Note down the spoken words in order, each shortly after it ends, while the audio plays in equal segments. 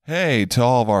Hey, to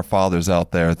all of our fathers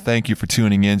out there, thank you for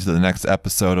tuning in to the next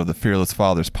episode of the Fearless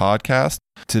Fathers podcast.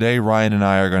 Today, Ryan and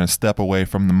I are going to step away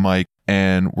from the mic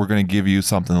and we're going to give you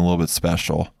something a little bit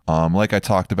special. Like I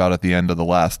talked about at the end of the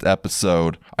last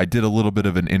episode, I did a little bit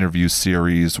of an interview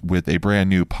series with a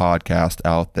brand new podcast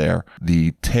out there,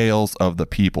 the Tales of the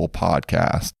People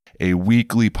podcast, a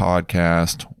weekly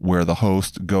podcast where the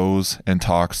host goes and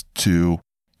talks to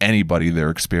anybody,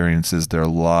 their experiences, their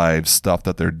lives, stuff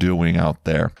that they're doing out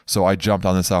there. So I jumped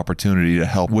on this opportunity to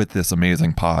help with this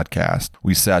amazing podcast.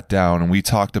 We sat down and we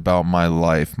talked about my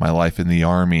life in the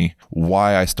Army,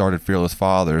 why I started Fearless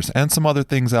Fathers, and some other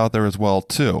things out there as well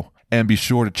too. And be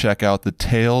sure to check out the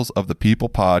Tales of the People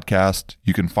podcast.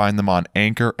 You can find them on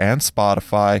Anchor and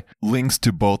Spotify. Links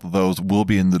to both of those will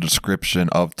be in the description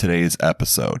of today's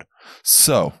episode.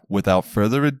 So, without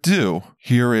further ado,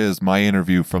 here is my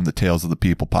interview from the Tales of the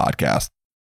People podcast.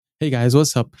 Hey guys,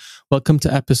 what's up? Welcome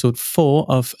to episode 4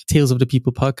 of Tales of the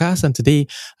People podcast. And today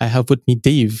I have with me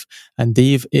Dave. And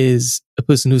Dave is a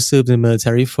person who served in the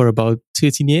military for about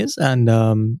 13 years.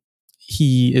 And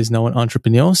he is now an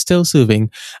entrepreneur, still serving.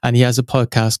 And he has a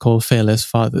podcast called Fearless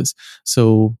Fathers.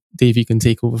 So, Dave, you can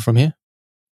take over from here.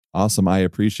 Awesome. I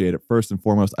appreciate it. First and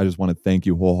foremost, I just want to thank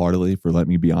you wholeheartedly for letting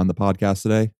me be on the podcast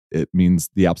today. It means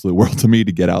the absolute world to me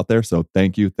to get out there. So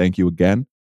thank you. Thank you again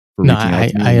for reaching out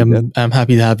to me. I'm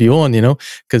happy to have you on,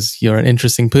 because you're an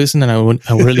interesting person and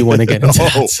I really want to get into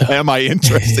that. So. Am I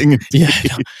interesting? Yeah.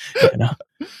 No.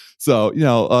 So,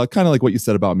 kind of like what you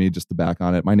said about me, just to back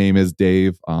on it. My name is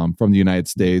Dave. From the United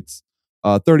States,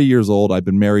 30 years old. I've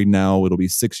been married now. It'll be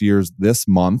 6 years this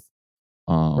month.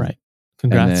 Right.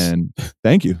 Congrats. And then,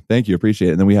 thank you. Appreciate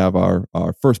it. And then we have our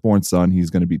firstborn son. He's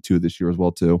going to be 2 this year as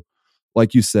well, too.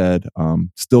 Like you said,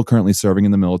 still currently serving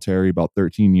in the military, about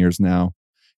 13 years now,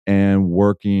 and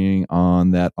working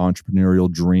on that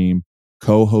entrepreneurial dream,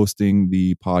 co-hosting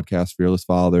the podcast Fearless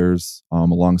Fathers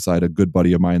alongside a good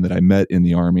buddy of mine that I met in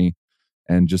the Army,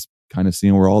 and just kind of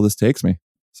seeing where all this takes me.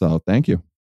 So thank you.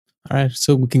 All right,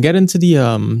 so we can get into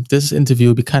the this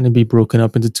interview will be broken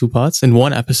up into 2 parts in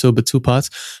one episode, but 2 parts.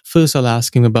 First, I'll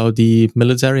ask him about the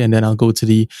military, and then I'll go to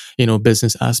the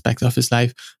business aspect of his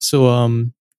life.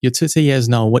 So, you're 30 years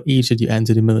now. What age did you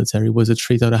enter the military? Was it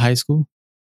straight out of high school?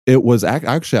 It was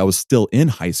actually I was still in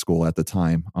high school at the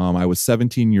time. I was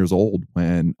 17 years old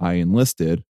when I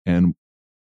enlisted, and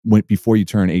before you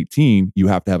turn 18, you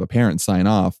have to have a parent sign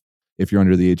off if you're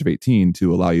under the age of 18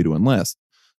 to allow you to enlist.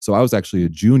 So I was actually a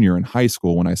junior in high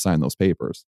school when I signed those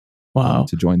papers. Wow!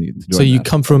 To join so you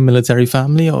come from a military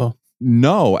family, or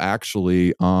no?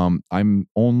 Actually,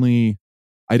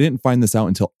 I didn't find this out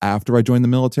until after I joined the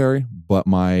military. But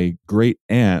my great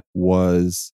aunt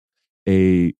was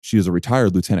a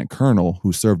retired lieutenant colonel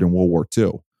who served in World War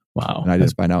II. Wow! And I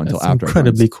didn't find out until after.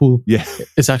 Incredibly cool. Yeah,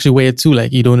 it's actually weird too.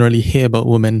 Like you don't really hear about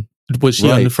women. Was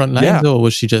she on the front lines, or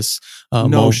was she just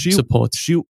more support?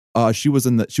 She was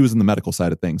in the medical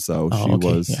side of things, so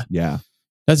was.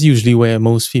 That's usually where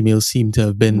most females seem to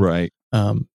have been, right?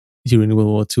 During World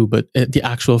War II. But the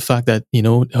actual fact that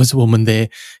there was a woman there,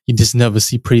 you just never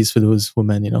see praise for those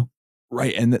women,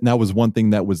 Right, and that was one thing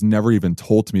that was never even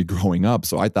told to me growing up.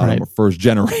 So I thought I'm a first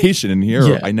generation in here.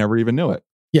 Yeah. I never even knew it.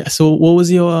 Yeah. So what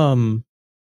was your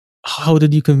how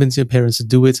did you convince your parents to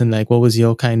do it, and what was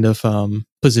your kind of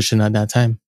position at that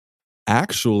time?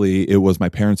 Actually, it was my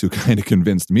parents who kind of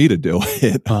convinced me to do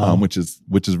it,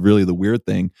 which is really the weird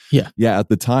thing. Yeah. At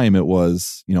the time, it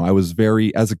was I was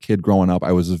as a kid growing up,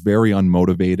 I was very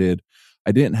unmotivated.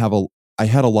 I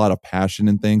had a lot of passion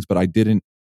in things, but I didn't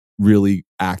really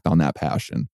act on that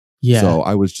passion. Yeah. So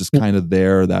I was just kind of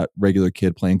there, that regular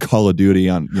kid playing Call of Duty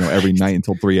on every night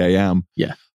until 3 a.m.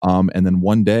 Yeah. And then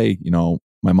one day,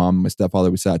 my mom and my stepfather,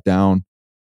 we sat down,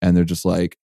 and they're just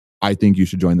like, "I think you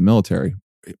should join the military."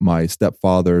 My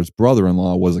stepfather's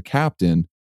brother-in-law was a captain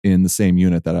in the same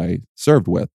unit that I served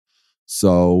with.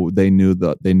 So they knew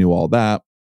all that.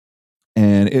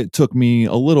 And it took me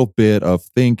a little bit of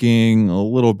thinking, a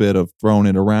little bit of throwing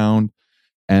it around.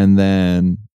 And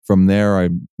then from there, I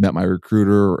met my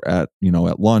recruiter at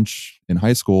lunch in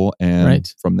high school. And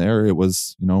from there, it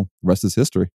was, the rest is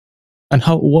history. And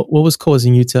what was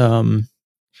causing you to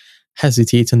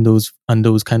hesitate on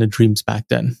those kind of dreams back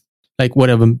then? Like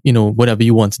whatever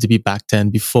you wanted to be back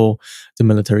then before the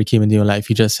military came into your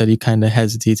life. You just said you kind of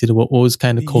hesitated. What was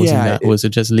kind of causing that? Was it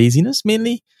just laziness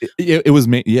mainly? It was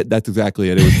that's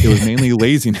exactly it. It was mainly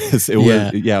laziness. It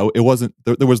wasn't,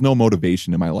 there was no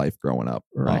motivation in my life growing up.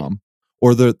 Right.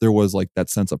 Or there was like that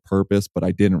sense of purpose, but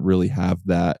I didn't really have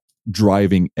that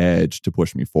driving edge to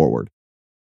push me forward.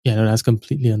 Yeah, no, that's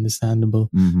completely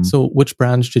understandable. Mm-hmm. So which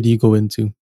branch did you go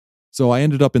into? So I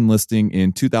ended up enlisting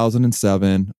in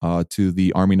 2007 to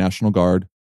the Army National Guard,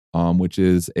 which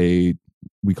is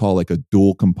we call like a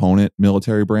dual component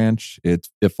military branch. It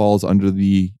falls under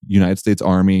the United States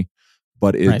Army,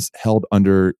 but it's held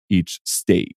under each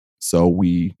state. So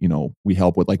we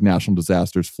help with like national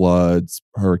disasters, floods,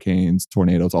 hurricanes,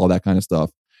 tornadoes, all that kind of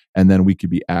stuff. And then we could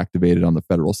be activated on the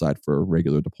federal side for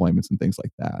regular deployments and things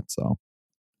like that. So,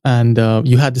 and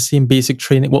you had the same basic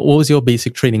training. What was your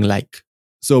basic training like?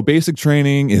 So basic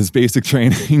training is basic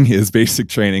training is basic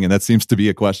training, and that seems to be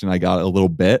a question I got a little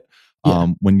bit. Yeah.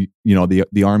 When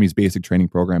the Army's basic training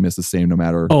program is the same no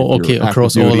matter. Oh, okay,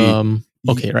 across duty, all.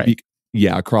 Okay, right.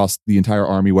 Yeah, across the entire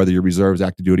Army, whether you're reserves,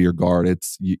 active duty, or guard,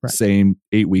 it's same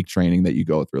 8-week training that you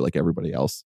go through like everybody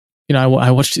else. I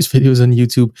watched these videos on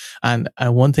YouTube, and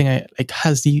one thing I like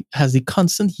has the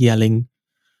constant yelling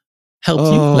helped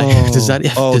you? Like, does that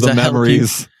the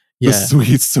memories? Help you? Yeah.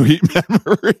 The sweet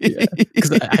memory.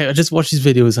 Because I just watch these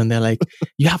videos and they're like,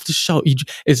 you have to shout.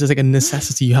 It's just like a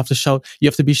necessity. You have to shout. You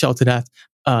have to be shouted at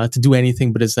to do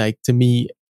anything. But it's like, to me,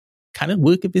 kind of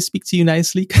work if they speak to you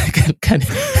nicely. kind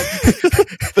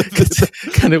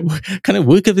of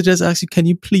work if they just ask you, can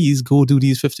you please go do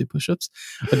these 50 push-ups?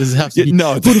 Or does it have to be,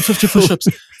 go do 50 push-ups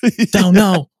down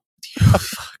now? Oh,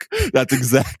 fuck. That's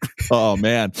exactly. Oh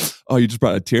man. Oh, you just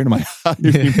brought a tear to my eye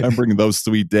remembering those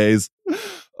sweet days.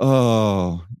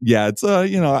 Oh yeah, it's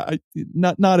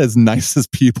not as nice as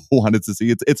people wanted to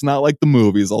see. It's not like the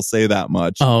movies, I'll say that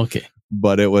much. Oh, okay.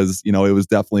 But it was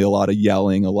definitely a lot of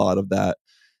yelling, a lot of that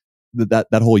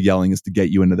whole yelling is to get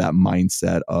you into that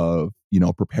mindset of,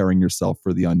 preparing yourself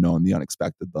for the unknown, the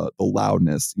unexpected, the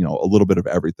loudness, a little bit of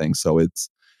everything. So it's,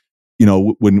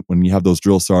 when you have those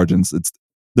drill sergeants,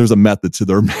 there's a method to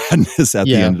their madness at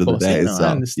the end of the day. So, I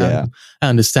understand. I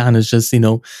understand. It's just,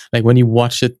 like when you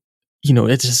watch it,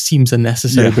 it just seems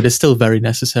unnecessary, but it's still very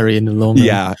necessary in the long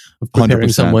run of preparing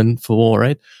 100%. Someone for war,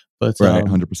 right? But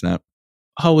 100%.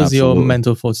 How was your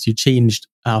mental fortitude changed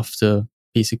after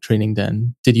basic training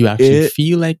then? Did you actually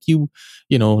feel like you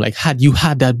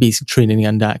had that basic training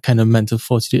and that kind of mental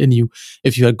fortitude in you?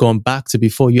 If you had gone back to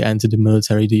before you entered the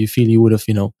military, do you feel you would have,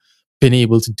 been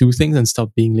able to do things and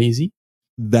stop being lazy?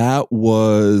 That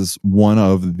was one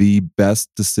of the best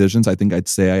decisions I think I'd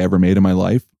say I ever made in my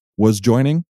life, was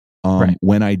joining.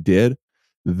 When I did,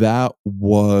 that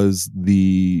really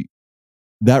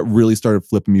started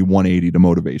flipping me 180 to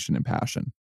motivation and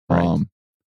passion.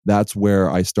 That's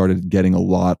where I started getting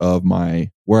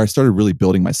where I started really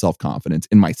building my self-confidence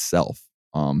in myself.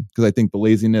 Because I think the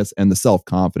laziness and the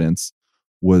self-confidence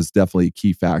was definitely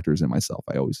key factors in myself.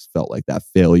 I always felt like that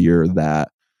failure, that,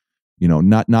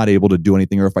 not able to do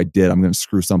anything, or if I did, I'm going to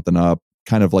screw something up,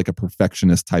 kind of like a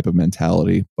perfectionist type of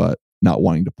mentality, but not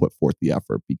wanting to put forth the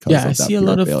effort because of that. I see a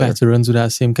lot of veterans with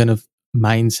that same kind of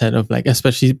mindset of like,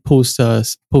 especially post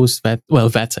vet,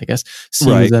 vets, I guess,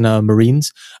 SEALs and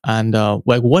Marines. And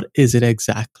what is it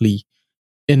exactly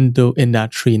in that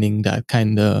training that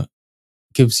kind of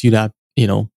gives you that,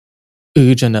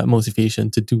 urge and that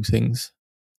motivation to do things?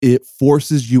 It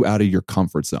forces you out of your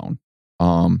comfort zone.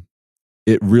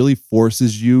 It really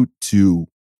forces you to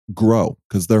grow,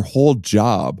 because their whole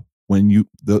job, when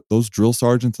those drill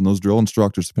sergeants and those drill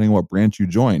instructors, depending on what branch you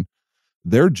join,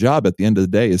 their job at the end of the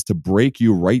day is to break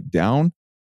you right down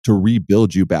to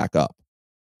rebuild you back up.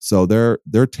 So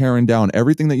they're tearing down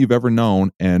everything that you've ever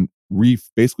known and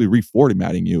basically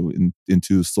reformatting you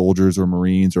into soldiers or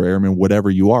Marines or airmen, whatever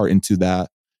you are, into that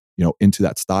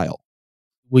style.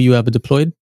 Were you ever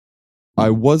deployed?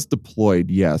 I was deployed,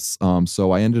 yes. So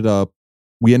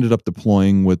we ended up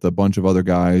deploying with a bunch of other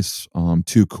guys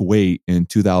to Kuwait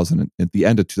at the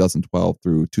end of 2012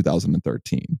 through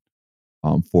 2013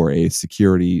 for a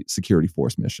security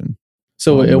force mission.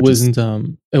 So it wasn't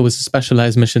it was a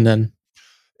specialized mission then?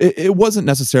 It wasn't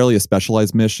necessarily a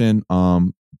specialized mission.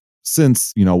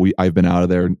 Since I've been out of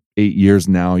there 8 years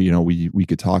now, we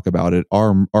could talk about it.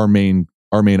 Our main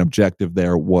objective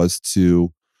there was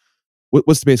to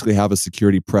basically have a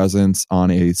security presence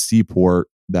on a seaport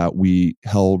that we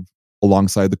held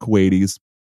alongside the Kuwaitis,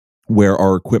 where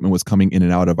our equipment was coming in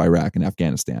and out of Iraq and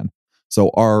Afghanistan. So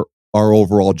our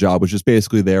overall job was just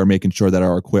basically there, making sure that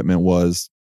our equipment was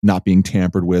not being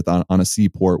tampered with on a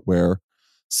seaport where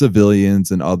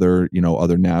civilians and other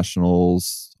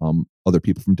nationals, other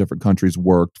people from different countries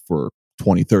worked for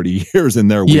 20, 30 years in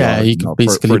there. You could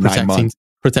basically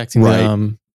protecting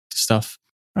the stuff.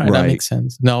 All right, that makes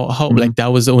sense. Now, how that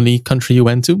was the only country you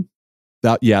went to?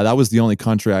 That was the only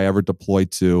country I ever deployed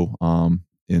to.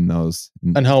 In those.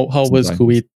 And how was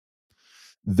Kuwait?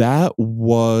 That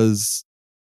was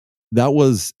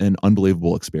an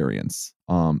unbelievable experience.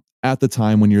 At the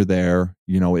time when you're there,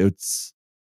 it's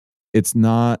it's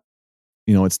not,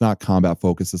 it's not combat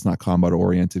focused. It's not combat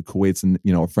oriented. Kuwait's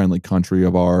a friendly country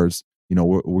of ours.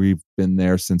 We've been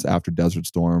there since after Desert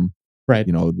Storm. Right.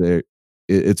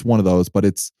 It's one of those, but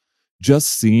it's just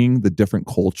seeing the different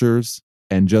cultures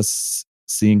and just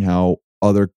seeing how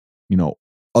other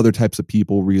types of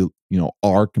people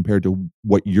are compared to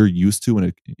what you're used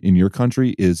to in your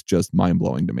country is just mind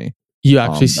blowing to me. You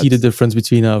actually see the difference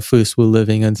between first world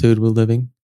living and third world living?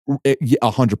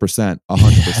 100%.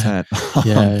 100%.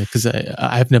 Yeah, because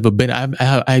I've never been.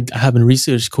 I haven't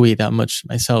researched Kuwait that much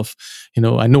myself.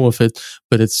 I know of it,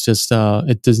 but it's just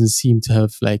it doesn't seem to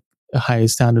have like a higher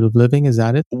standard of living. Is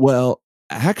that it? Well,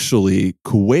 actually,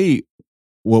 Kuwait.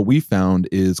 What we found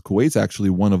is Kuwait's actually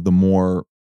one of the more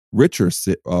richer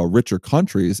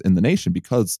countries in the nation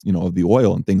because of the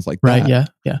oil and things like that. Right.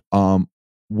 Yeah.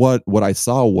 What I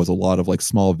saw was a lot of like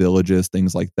small villages,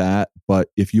 things like that. But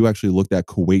if you actually looked at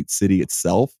Kuwait City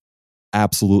itself,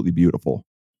 absolutely beautiful.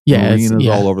 Yeah, marinas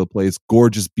all over the place,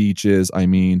 gorgeous beaches. I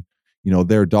mean,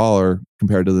 their dollar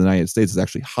compared to the United States is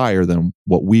actually higher than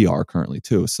what we are currently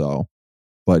too. So,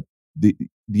 but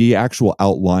the actual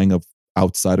outlying of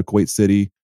outside of Kuwait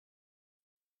City,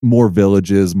 more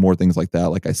villages, more things like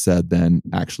that, like I said, than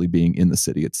actually being in the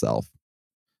city itself.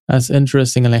 That's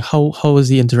interesting. And like, how was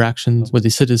the interaction with the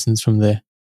citizens from there?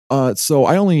 So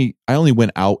I only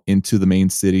went out into the main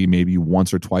city maybe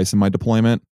once or twice in my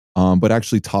deployment. But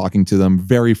actually talking to them,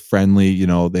 very friendly.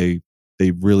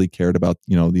 They really cared about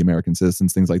the American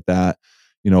citizens, things like that.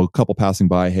 A couple passing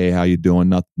by, hey, how you doing?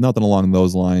 Nothing along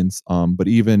those lines. But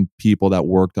even people that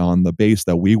worked on the base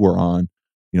that we were on,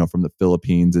 from the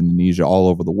Philippines, Indonesia, all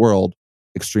over the world.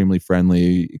 Extremely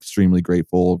friendly, extremely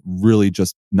grateful, really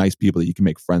just nice people that you can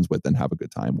make friends with and have a good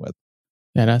time with.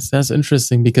 Yeah, that's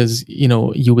interesting because,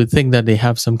 you would think that they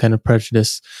have some kind of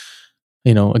prejudice,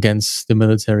 against the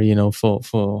military,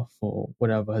 for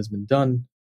whatever has been done,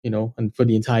 and for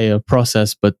the entire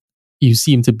process. But you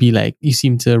seem to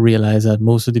realize that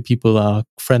most of the people are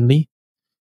friendly.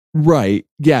 Right.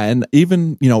 Yeah. And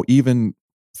even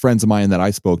friends of mine that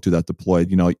I spoke to that deployed,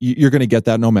 you're going to get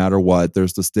that no matter what.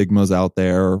 There's the stigmas out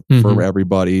there for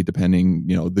everybody, depending,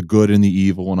 the good and the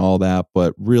evil and all that.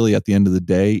 But really, at the end of the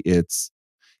day, it's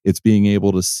being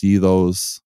able to see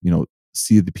those,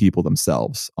 see the people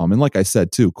themselves. And like I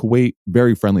said too, Kuwait,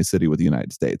 very friendly city with the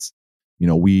United States.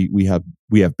 We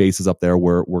have bases up there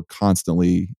where we're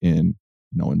constantly in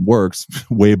works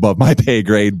way above my pay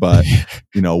grade, but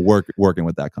working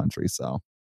with that country. So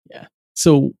yeah.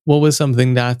 So what was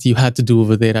something that you had to do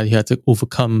over there that you had to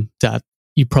overcome that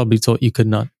you probably thought you could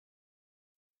not?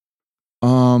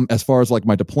 As far as like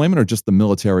my deployment or just the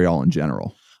military all in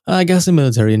general? I guess the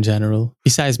military in general,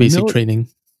 besides basic training.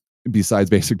 Besides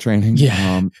basic training.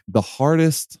 Yeah. The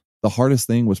hardest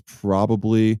thing was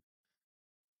probably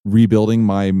rebuilding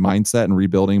my mindset and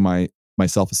rebuilding my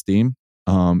self-esteem.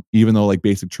 Even though like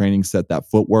basic training set that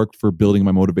footwork for building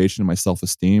my motivation and my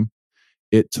self-esteem,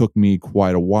 it took me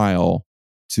quite a while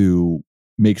to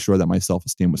make sure that my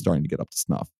self-esteem was starting to get up to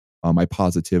snuff. My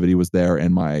positivity was there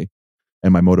and my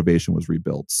motivation was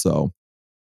rebuilt. So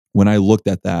when I looked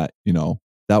at that,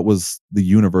 that was the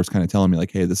universe kind of telling me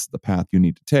like, hey, this is the path you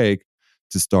need to take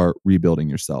to start rebuilding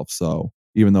yourself. So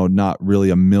even though not really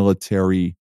a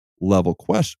military level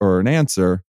question or an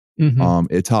answer,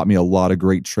 it taught me a lot of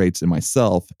great traits in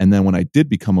myself. And then when I did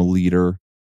become a leader,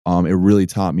 it really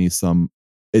taught me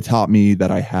that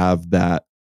I have that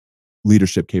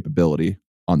leadership capability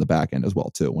on the back end as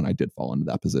well too, when I did fall into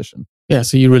that position. Yeah.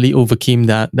 So you really overcame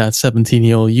that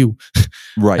 17-year-old you.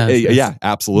 Right. Yeah,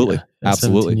 absolutely. Yeah,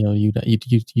 absolutely. 17-year-old you that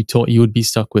you thought you would be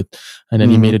stuck with. And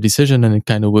then you made a decision and it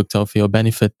kind of worked out for your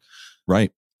benefit.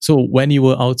 Right. So when you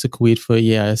were out to Kuwait for a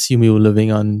year, I assume you were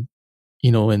living on,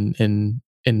 in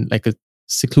like a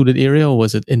secluded area, or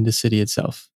was it in the city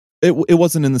itself? It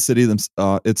wasn't in the city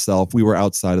itself. We were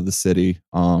outside of the city.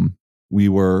 We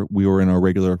were in our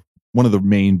regular, one of the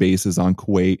main bases on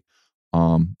Kuwait.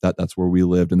 That's where we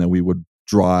lived, and then we would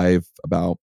drive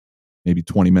about maybe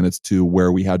 20 minutes to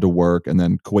where we had to work, and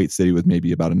then Kuwait City was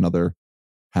maybe about another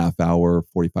half hour,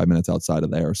 45 minutes outside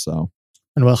of there. So,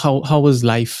 and well, how was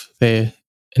life there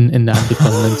in that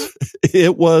department?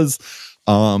 It was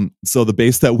so the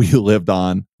base that we lived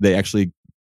on,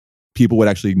 people would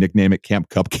actually nickname it Camp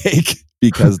Cupcake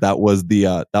because that was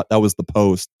the that was the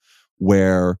post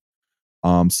where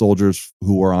soldiers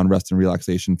who were on rest and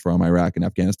relaxation from Iraq and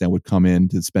Afghanistan would come in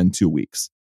to spend 2 weeks.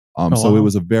 So it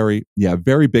was a very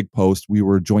big post. We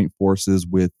were joint forces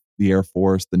with the Air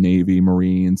Force, the Navy,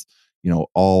 Marines,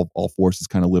 all forces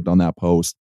kind of lived on that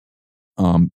post.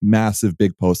 Massive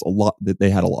big post. They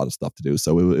had a lot of stuff to do.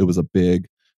 So it was a big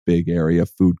big area,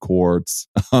 food courts,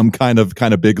 kind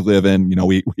of big living. You know,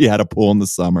 we had a pool in the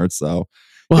summer, so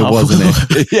Wow. it wasn't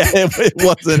it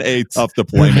wasn't a tough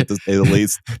deployment to say the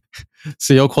least.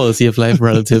 So your quality of life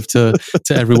relative to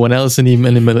everyone else in the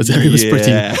military was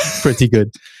pretty good.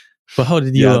 But how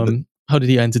did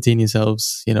you entertain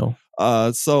yourselves? You know,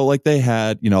 so like they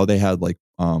had like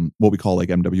what we call like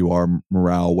MWR,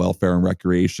 Morale, Welfare, and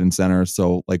Recreation Center.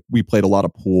 So like we played a lot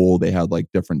of pool. They had like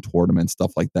different tournaments,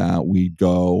 stuff like that. We'd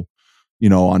go, you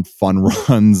know, on fun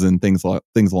runs and things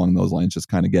along those lines, just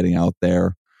kind of getting out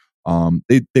there.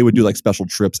 They would do like special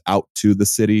trips out to the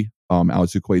city, out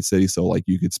to Kuwait City. So like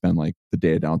you could spend like the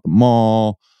day down at the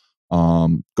mall,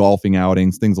 golfing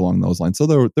outings, things along those lines. So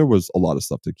there was a lot of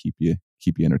stuff to keep you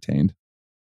entertained.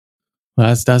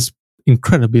 Well, that's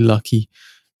incredibly lucky.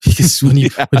 Because when you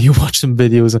watch some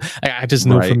videos, I just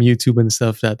know from YouTube and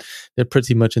stuff that they're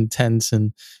pretty much intense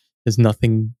and there's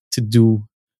nothing to do.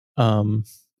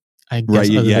 I guess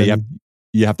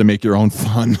you have to make your own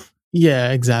fun.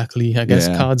 Yeah, exactly. I guess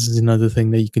cards is another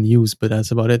thing that you can use, but that's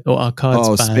about it. Are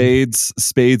cards banned?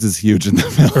 Spades is huge in the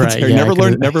military. Right,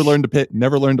 yeah,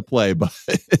 never learned to play, but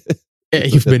yeah,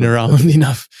 you've been around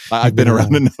enough. I've been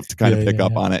around enough to kind of pick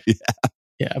up on it.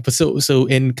 Yeah, but so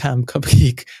in Camp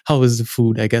Cupcake, how was the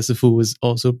food? I guess the food was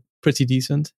also pretty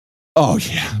decent. Oh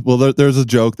yeah. Well, there's a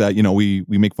joke that, you know, we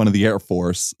make fun of the Air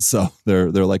Force, so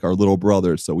they're like our little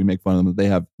brothers. So we make fun of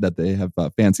them that they have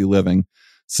fancy living.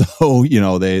 So, you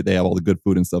know, they have all the good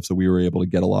food and stuff. So we were able to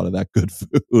get a lot of that good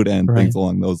food and things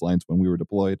along those lines when we were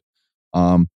deployed.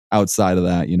 Outside of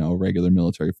that, you know, regular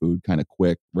military food, kind of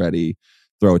quick, ready,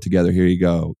 throw it together. Here you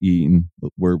go, eating.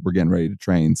 We're getting ready to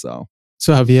train. So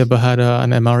have you ever had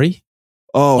an MRE?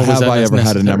 Oh, have I ever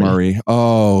had an MRE?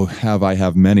 Oh, I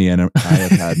have many, and I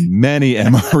have had many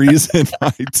MREs in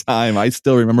my time. I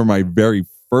still remember my very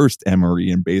first MRE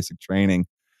in basic training,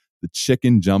 the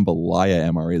chicken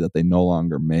jambalaya MRE that they no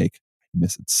longer make. I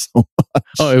miss it so much.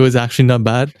 Oh, it was actually not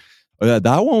bad.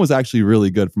 That one was actually really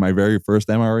good for my very first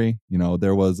MRE. You know,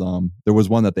 there was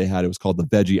one that they had. It was called the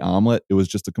veggie omelet. It was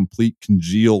just a complete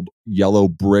congealed yellow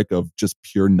brick of just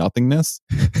pure nothingness.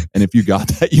 And if you got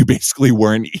that, you basically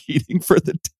weren't eating for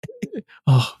the day.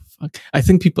 Oh, fuck. I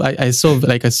think people. I saw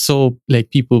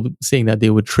people saying that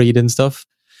they would trade and stuff.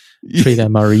 Trade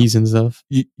MREs and stuff.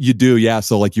 You do, yeah.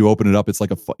 So like you open it up, it's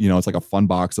like a fun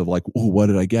box of like, oh, what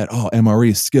did I get? Oh,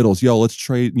 MRE, Skittles. Yo, let's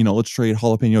trade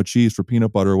jalapeno cheese for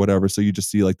peanut butter or whatever. So you just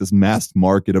see like this mass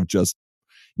market of just,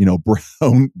 you know,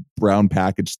 brown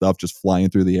packaged stuff just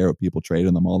flying through the air with people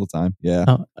trading them all the time.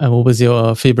 Yeah. And what was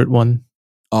your favorite one?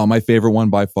 My favorite one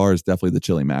by far is definitely the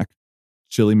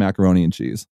chili macaroni and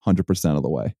cheese, 100% of the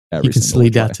way. You can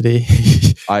sleep that today.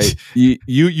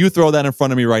 You throw that in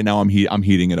front of me right now. I'm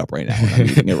heating it up right now. I'm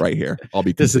eating it right here. I'll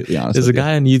be completely honest. There's a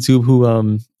guy on YouTube who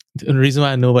the reason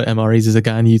why I know about MREs is a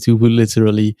guy on YouTube who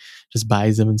literally just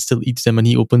buys them and still eats them, and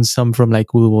he opens some from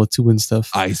like World War II and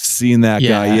stuff. I've seen that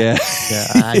guy.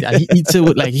 Yeah. He eats it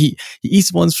with like he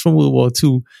eats ones from World War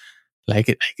II.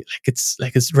 Like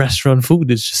it's restaurant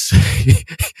food. It's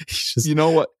just you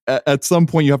know what? At some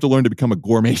point, you have to learn to become a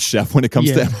gourmet chef when it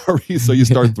comes to MRE. So you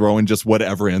start throwing just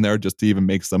whatever in there just to even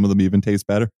make some of them even taste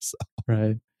better. So.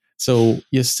 Right. So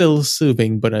you're still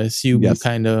serving, but I assume you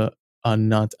kind of are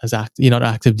not as active. You're not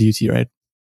active duty, right?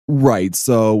 Right.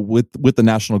 So with the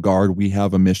National Guard, we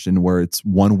have a mission where it's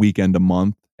 1 weekend a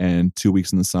month and 2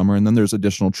 weeks in the summer, and then there's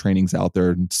additional trainings out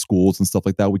there in schools and stuff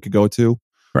like that we could go to.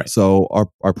 Right. So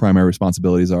our primary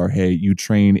responsibilities are, hey, you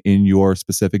train in your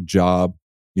specific job,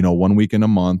 you know, 1 week in a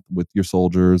month with your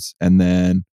soldiers. And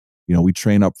then, you know, we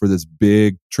train up for this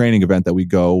big training event that we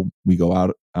go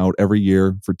out every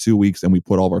year for 2 weeks, and we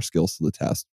put all of our skills to the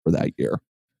test for that year.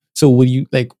 So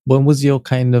when was your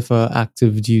kind of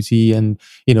active duty and,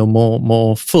 you know,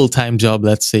 more full-time job,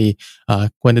 let's say,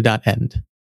 when did that end?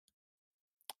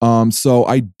 So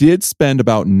I did spend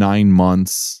about 9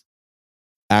 months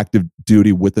active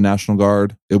duty with the National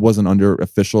Guard. It wasn't under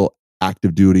official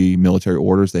active duty military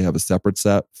orders. They have a separate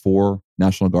set for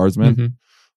National Guardsmen.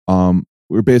 Mm-hmm.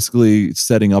 We're basically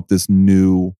setting up this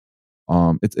new,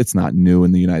 it's not new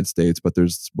in the United States, but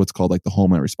there's what's called like the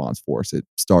Homeland Response Force. It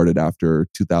started after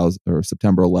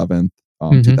September 11th,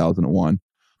 2001.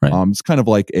 Right. It's kind of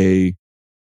like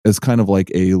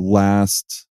a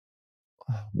last,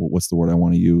 what's the word I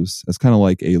want to use? It's kind of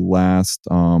like a last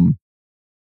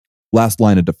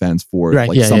line of defense for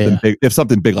big. If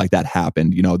something big like that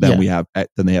happened, you know, then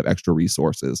they have extra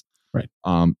resources. Right.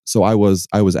 So I was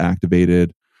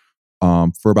activated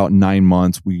for about 9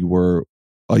 months.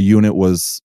 A unit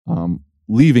was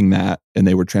leaving that, and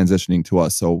they were transitioning to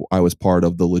us. So I was part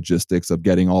of the logistics of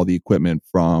getting all the equipment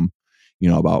from,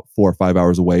 about 4 or 5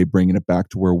 hours away, bringing it back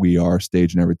to where we are,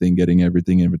 staging everything, getting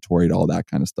everything inventoried, all that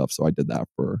kind of stuff. So I did that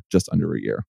for just under a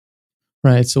year.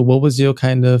 Right. So what was your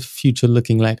kind of future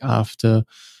looking like after,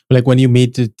 like when you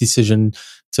made the decision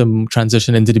to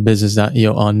transition into the business that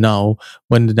you're on now?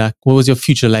 What was your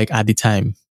future like at the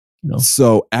time?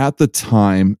 So at the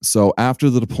time, after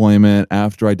the deployment,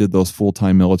 after I did those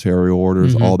full-time military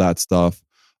orders, all that stuff,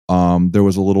 there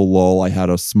was a little lull. I had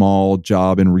a small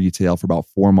job in retail for about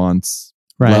 4 months.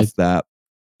 Right. Left that.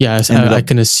 Yeah, I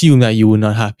can assume that you were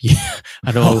not happy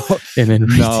at all in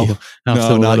retail.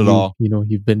 No, not at all.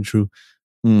 You've been through.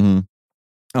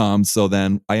 Mm-hmm. So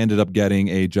then I ended up getting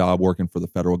a job working for the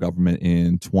federal government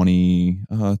in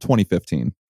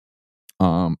 2015.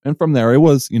 And from there, it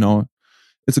was,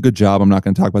 it's a good job. I'm not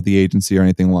going to talk about the agency or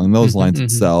anything along those lines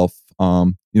itself.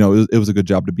 It was a good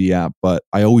job to be at, but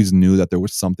I always knew that there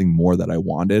was something more that I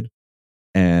wanted.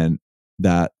 And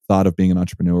that thought of being an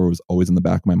entrepreneur was always in the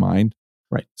back of my mind.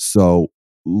 Right. So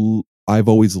I've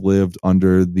always lived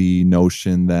under the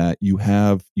notion that you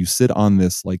sit on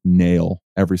this like nail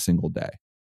every single day,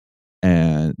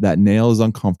 and that nail is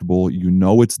uncomfortable.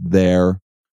 It's there.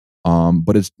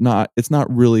 But it's not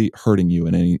really hurting you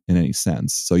in any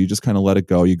sense. So you just kind of let it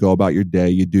go. You go about your day,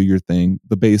 you do your thing,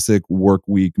 the basic work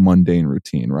week, mundane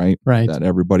routine, right? Right. That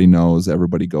everybody knows,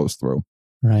 everybody goes through.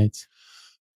 Right.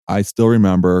 I still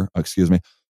remember, excuse me.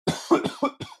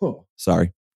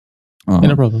 Sorry.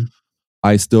 No problem.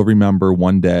 I still remember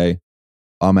one day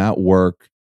I'm at work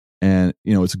and,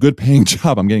 it's a good paying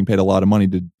job. I'm getting paid a lot of money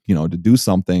to do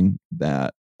something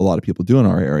that a lot of people do in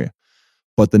our area,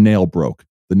 but the nail broke.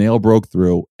 The nail broke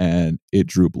through and it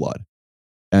drew blood.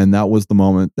 And that was the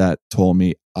moment that told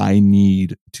me I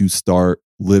need to start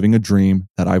living a dream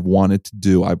that I've wanted to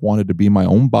do. I've wanted to be my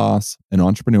own boss, an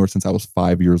entrepreneur since I was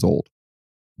 5 years old.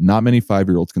 Not many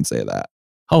 5-year-olds can say that.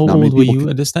 How old were you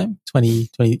at this time? 20,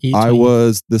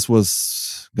 28? This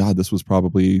was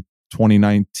probably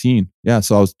 2019. Yeah,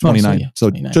 so I was 29. So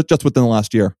 29. Just within the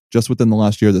last year. Just within the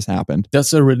last year this happened.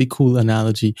 That's a really cool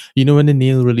analogy. When the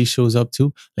nail really shows up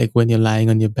too? Like when you're lying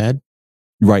on your bed.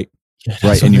 Right. Yeah,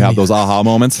 right. And you have those aha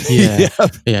moments. Yeah.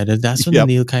 Yeah. That's when the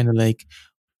nail kind of like,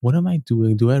 what am I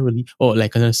doing? Do I really, or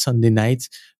like on a Sunday night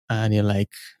and you're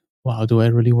like, wow, do I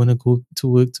really want to go to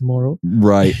work tomorrow?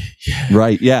 Right.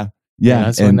 Right. Yeah. Yeah.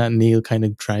 That's when that nail kind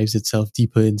of drives itself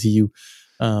deeper into you.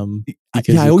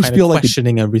 Because I always feel like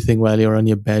questioning everything while you're on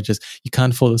your bed. Just you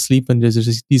can't fall asleep, and there's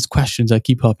just these questions that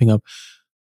keep popping up.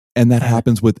 And that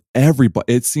happens with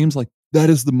everybody. It seems like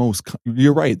that is the most.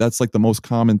 You're right. That's like the most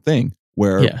common thing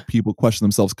where people question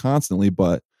themselves constantly.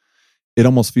 But it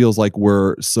almost feels like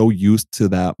we're so used to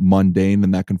that mundane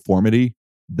and that conformity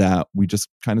that we just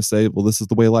kind of say, "Well, this is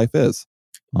the way life is."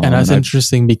 And that's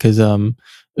interesting because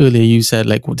earlier you said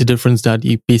like the difference that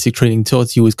basic training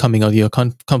taught you was coming out of your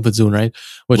comfort zone, right?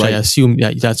 Which I assume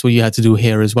that's what you had to do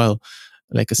here as well,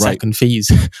 like a second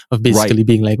phase of basically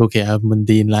being like, okay, I have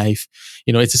mundane life.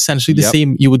 It's essentially the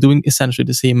same. You were doing essentially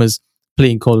the same as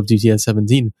playing Call of Duty at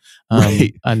 17,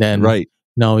 and then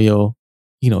now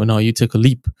now you took a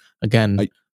leap again.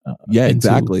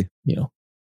 Exactly.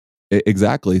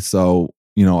 Exactly. So.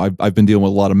 I've been dealing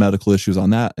with a lot of medical issues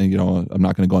on that, and I'm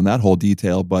not going to go in that whole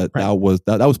detail, but that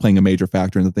was playing a major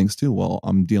factor into things too. Well,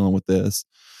 I'm dealing with this.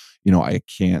 I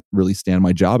can't really stand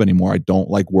my job anymore. I don't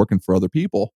like working for other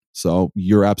people. So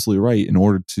you're absolutely right. In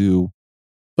order to,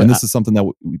 and this is something that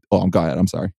go ahead. I'm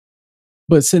sorry.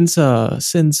 But since a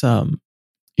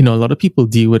lot of people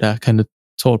deal with that kind of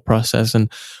thought process,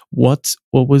 and what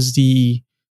was the,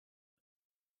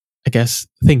 I guess,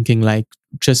 thinking like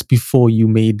just before you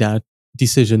made that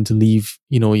decision to leave,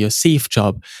 your safe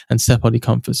job and step out of the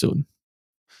comfort zone?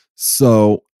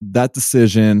 So that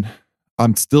decision,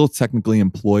 I'm still technically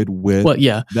employed with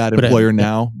that employer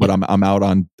now, but I'm out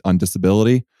on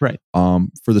disability, right?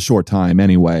 For the short time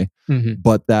anyway. Mm-hmm.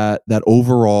 But that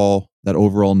overall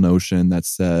notion that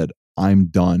said I'm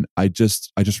done. I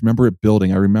just remember it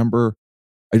building. I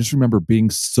just remember being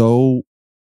so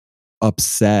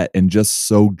upset and just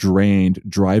so drained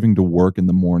driving to work in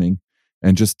the morning.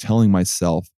 And just telling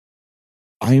myself,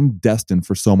 I am destined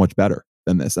for so much better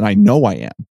than this. And I know I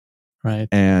am. Right.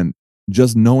 And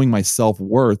just knowing my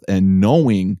self-worth and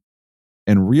knowing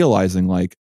and realizing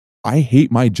like, I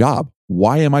hate my job.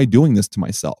 Why am I doing this to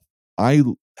myself? I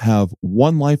have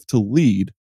one life to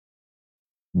lead.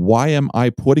 Why am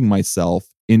I putting myself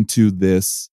into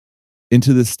this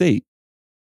state?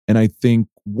 And I think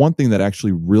one thing that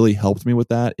actually really helped me with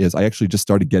that is I actually just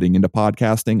started getting into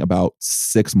podcasting about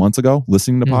 6 months ago,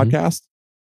 listening to podcasts.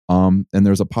 And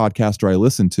there's a podcaster I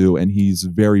listen to, and he's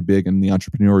very big in the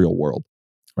entrepreneurial world.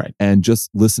 Right. And just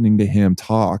listening to him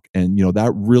talk, and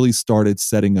that really started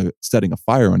setting a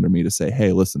fire under me to say,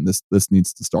 hey, listen, this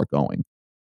needs to start going.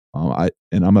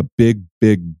 I'm a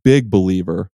big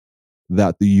believer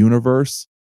that the universe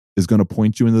is going to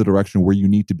point you in the direction where you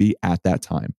need to be at that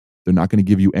time. They're not going to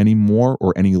give you any more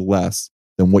or any less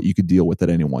than what you could deal with at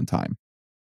any one time.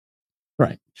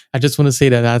 Right. I just want to say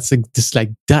that that's just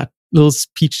like that little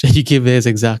speech that you give there is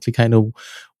exactly kind of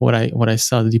what I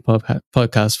started the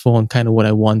podcast for, and kind of what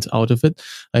I want out of it.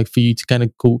 Like for you to kind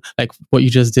of go, like what you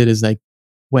just did is like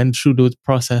went through those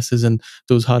processes and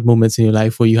those hard moments in your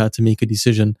life where you had to make a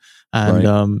decision, and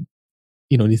right.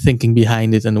 The thinking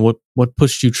behind it and what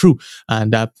pushed you through,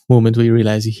 and that moment where you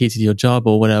realize you hated your job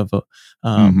or whatever.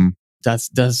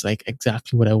 That's like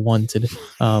exactly what I wanted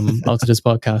out of this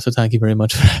podcast. So thank you very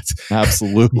much for that.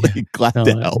 Absolutely. Glad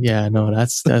to help. Yeah, no,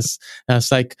 that's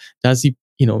like that's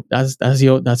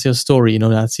that's your story.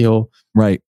 That's your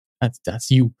right.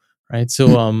 That's you, right?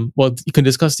 So well, you can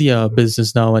discuss the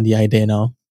business now and the idea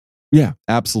now. Yeah,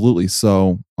 absolutely.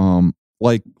 So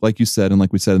like you said, and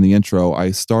like we said in the intro,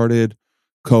 I started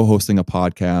co-hosting a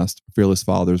podcast, Fearless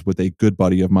Fathers, with a good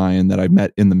buddy of mine that I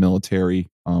met in the military.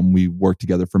 We worked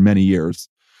together for many years.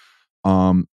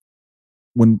 When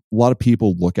a lot of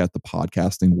people look at the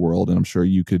podcasting world, and I'm sure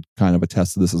you could kind of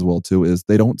attest to this as well too, is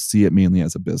they don't see it mainly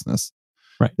as a business.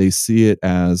 Right. They see it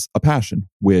as a passion,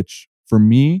 which for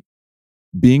me,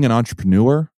 being an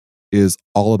entrepreneur is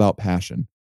all about passion.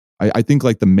 I think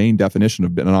like the main definition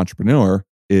of being an entrepreneur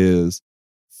is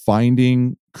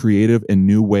finding creative and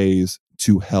new ways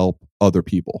to help other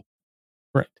people.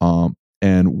 Right.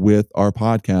 And with our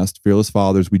podcast, Fearless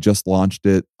Fathers, we just launched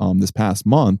it this past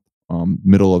month,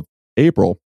 middle of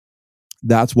April.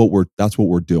 That's what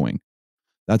we're doing.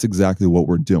 That's exactly what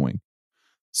we're doing.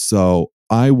 So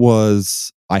I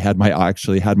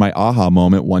actually had my aha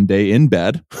moment one day in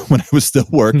bed when I was still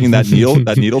working. That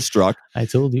needle struck. I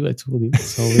told you.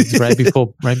 So it's right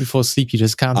before sleep. You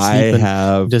just can't sleep. I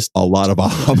have just a lot of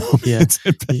aha moments.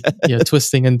 Yeah, you're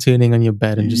twisting and turning on your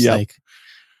bed and just like.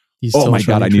 Oh my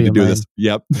God, I need to do this.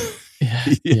 Yep.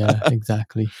 Yeah,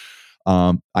 exactly.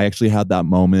 I actually had that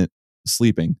moment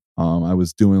sleeping. I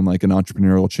was doing like an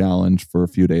entrepreneurial challenge for a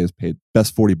few days, paid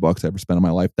best $40 I ever spent in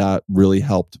my life. That really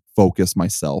helped focus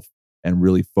myself and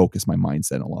really focus my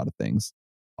mindset on a lot of things.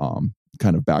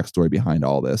 Kind of backstory behind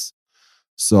all this.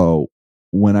 So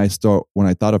when I thought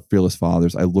of Fearless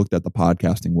Fathers, I looked at the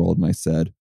podcasting world and I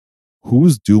said,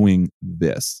 who's doing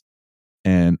this?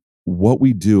 And what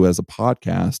we do as a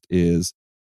podcast is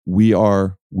we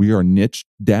are niched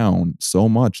down so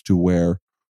much to where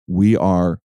we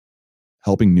are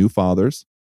helping new fathers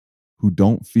who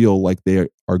don't feel like they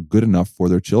are good enough for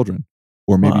their children,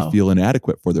 or maybe feel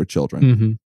inadequate for their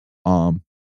children. Mm-hmm.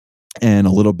 And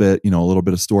a little bit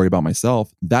of story about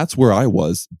myself. That's where I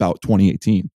was about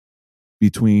 2018.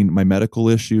 Between my medical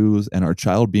issues and our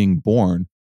child being born,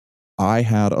 I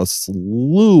had a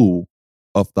slew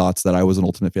of thoughts that I was an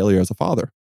ultimate failure as a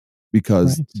father,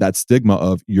 because that stigma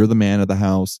of you're the man of the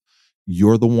house,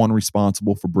 you're the one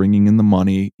responsible for bringing in the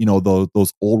money,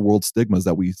 those old world stigmas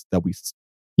that we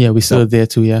still there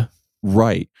too. Yeah.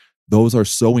 Right. Those are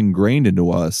so ingrained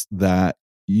into us that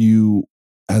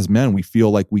as men, we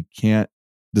feel like we can't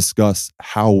discuss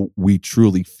how we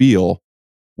truly feel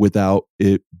without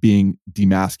it being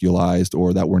demasculized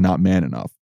or that we're not man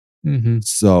enough. Mm-hmm.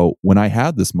 So when I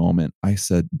had this moment, I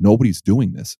said, nobody's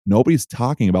doing this. Nobody's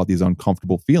talking about these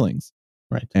uncomfortable feelings.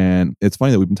 Right. And it's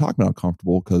funny that we've been talking about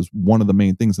uncomfortable, because one of the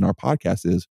main things in our podcast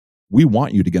is we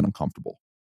want you to get uncomfortable,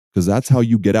 because that's how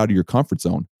you get out of your comfort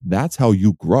zone. That's how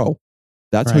you grow.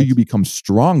 That's how you become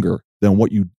stronger than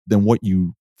what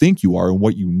you think you are and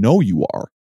what you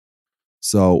are.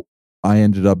 So I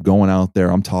ended up going out there.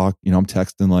 I'm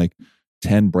texting like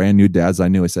 10 brand new dads I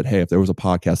knew. I said, hey, if there was a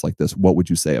podcast like this, what would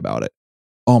you say about it?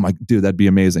 Oh my dude, that'd be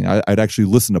amazing. I'd actually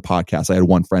listen to podcasts. I had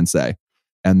one friend say,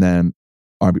 and then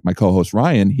my co-host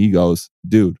Ryan, he goes,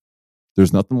 dude,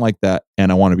 there's nothing like that,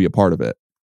 and I want to be a part of it.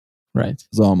 Right.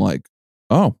 So I'm like,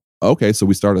 oh, okay. So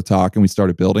we started talking, we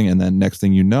started building, and then next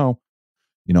thing you know,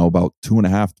 about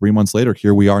 2.5, 3 months later,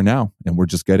 here we are now, and we're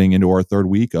just getting into our third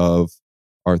week of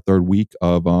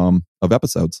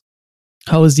episodes.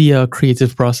 How has the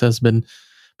creative process been?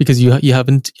 Because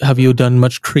have you done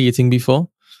much creating before?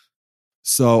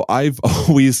 So I've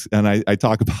always, and I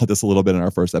talk about this a little bit in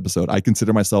our first episode, I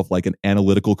consider myself like an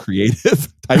analytical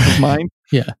creative type of mind.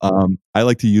 Yeah. I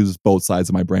like to use both sides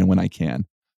of my brain when I can.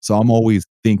 So I'm always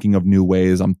thinking of new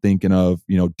ways. I'm thinking of,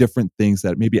 different things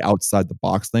that maybe outside the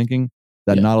box thinking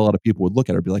that not a lot of people would look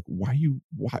at or be like, why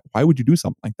would you do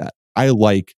something like that? I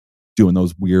like doing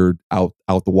those weird out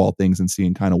the wall things and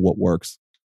seeing kind of what works.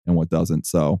 and what doesn't.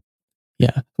 So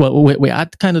Yeah. Well, we're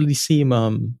at kind of the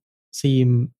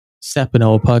same step in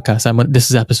our podcast.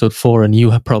 This is episode 4, and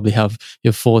you probably have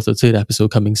your 4th or 3rd episode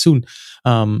coming soon.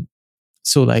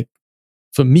 So like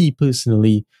for me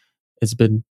personally, it's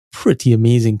been pretty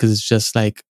amazing because it's just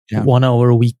like 1 hour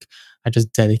a week I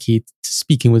just dedicate to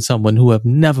speaking with someone who I've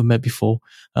never met before.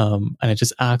 And I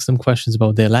just ask them questions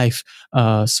about their life.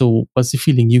 So what's the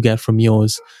feeling you get from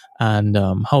yours? And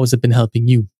how has it been helping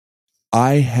you?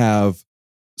 I have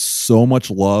so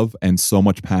much love and so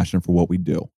much passion for what we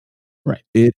do. Right.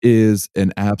 It is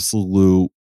an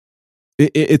absolute,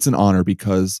 it's an honor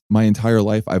because my entire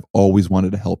life, I've always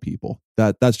wanted to help people.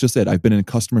 That's just it. I've been in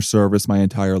customer service my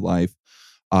entire life.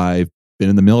 I've been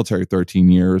in the military 13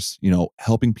 years. You know,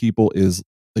 helping people is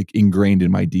like ingrained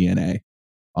in my DNA.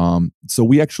 So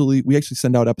we actually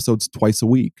send out episodes twice a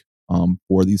week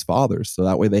for these fathers. So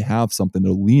that way they have something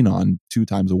to lean on 2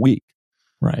 times a week.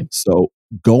 Right. So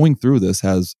going through this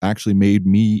has actually made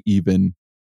me even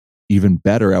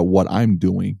better at what I'm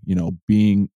doing. You know,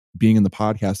 being in the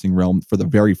podcasting realm for the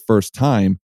very first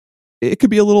time, it could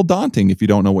be a little daunting if you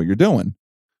don't know what you're doing.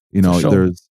 You know,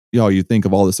 there's, you think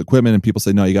of all this equipment and people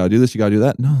say, no, you got to do this, you got to do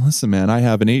that. No, listen, man, I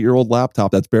have an 8-year-old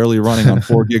laptop that's barely running on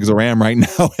 4 gigs of RAM right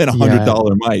now and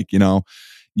 $100 mic. You know,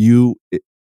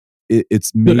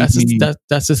 it's made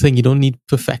that's the thing. You don't need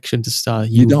perfection to start.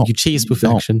 You chase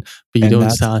perfection, but you don't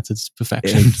start at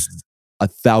perfection. It's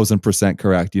 1,000%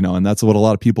 correct. You know, and that's what a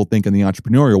lot of people think in the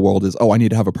entrepreneurial world is, oh, I need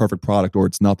to have a perfect product or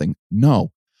it's nothing.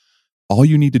 No, all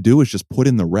you need to do is just put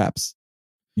in the reps.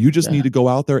 You just need to go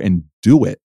out there and do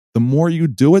it. The more you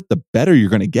do it, the better you're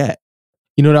going to get.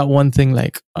 You know, that one thing,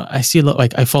 like I see a lot,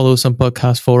 like I follow some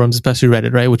podcast forums, especially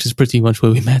Reddit, right? Which is pretty much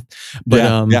where we met.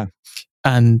 But,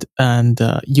 and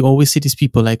you always see these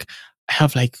people like, I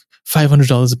have like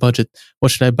 $500 a budget.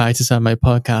 What should I buy to start my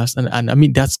podcast? And I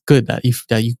mean, that's good that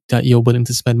you're willing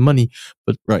to spend money.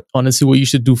 But honestly, what you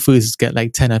should do first is get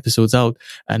like 10 episodes out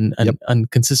and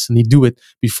consistently do it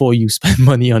before you spend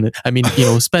money on it. I mean, you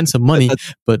know, spend some money,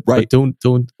 but don't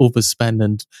overspend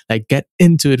and like get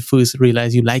into it first.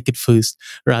 Realize you like it first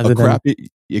rather than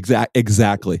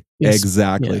exactly.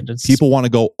 People want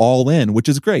to go all in, which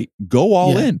is great. Go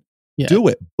all in. Yeah. Do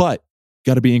it, but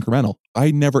got to be incremental.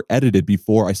 I never edited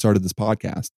before I started this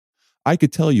podcast. I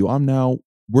could tell you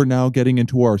we're now getting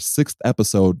into our 6th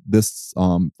episode this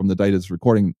from the date is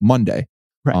recording Monday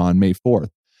on May 4th.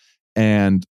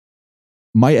 And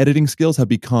my editing skills have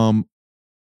become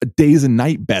days and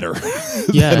night better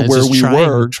than where we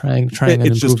were. Trying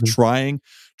it's just trial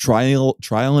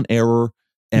and error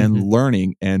and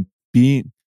learning and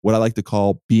being what I like to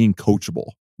call being coachable,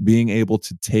 being able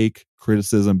to take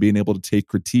criticism, being able to take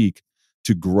critique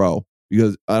to grow.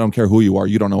 Because I don't care who you are,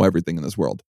 you don't know everything in this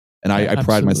world. And I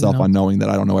pride myself on knowing that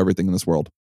I don't know everything in this world.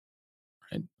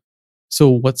 Right. So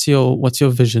what's your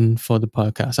vision for the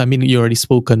podcast? I mean, you already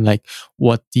spoken like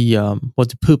what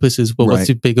the purpose is, but what's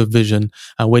your bigger vision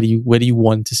and where do you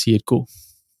want to see it go?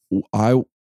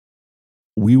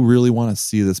 We really want to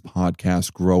see this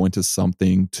podcast grow into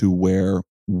something to where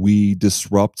we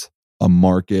disrupt a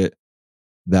market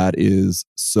that is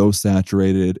so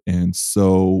saturated and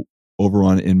so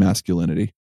overrun in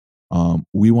masculinity.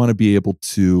 We want to be able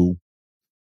to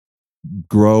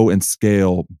grow and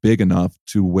scale big enough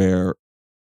to where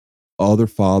other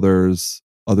fathers,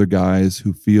 other guys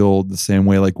who feel the same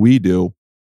way like we do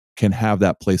can have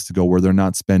that place to go where they're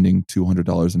not spending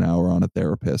 $200 an hour on a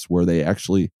therapist, where they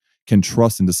actually can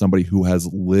trust into somebody who has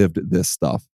lived this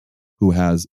stuff, who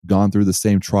has gone through the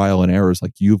same trial and errors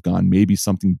like you've gone, maybe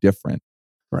something different.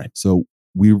 Right. So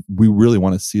we really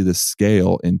want to see this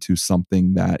scale into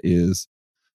something that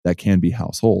can be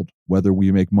household, whether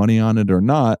we make money on it or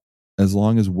not. As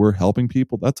long as we're helping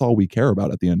people, that's all we care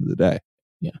about at the end of the day.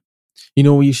 Yeah. You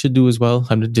know what you should do as well?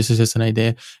 This is just an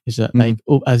idea. Is that like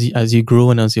as you grow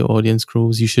and as your audience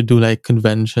grows, you should do like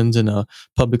conventions and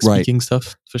public speaking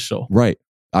stuff for sure. Right.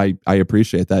 I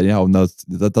appreciate that. Yeah, and that's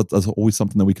always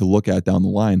something that we could look at down the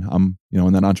line. In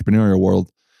that entrepreneurial world,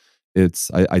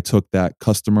 I took that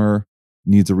customer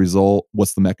needs a result.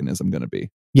 What's the mechanism going to be?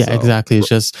 Yeah, exactly. It's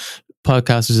just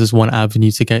podcast is just one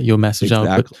avenue to get your message out,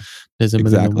 but there's a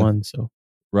million one. So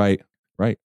right.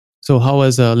 So how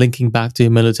has linking back to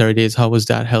your military days? How has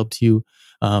that helped you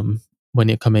when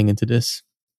you're coming into this?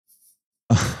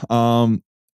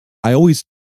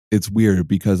 It's weird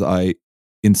because I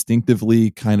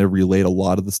instinctively kind of relate a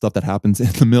lot of the stuff that happens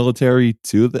in the military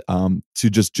to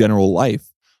just general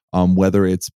life, whether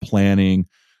it's planning,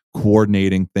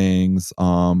 coordinating things,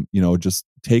 just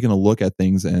taking a look at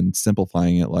things and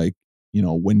simplifying it. Like,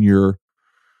 when you're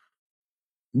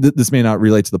this may not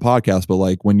relate to the podcast, but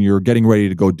like when you're getting ready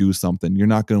to go do something, you're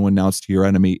not going to announce to your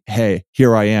enemy, "Hey,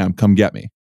 here I am, come get me."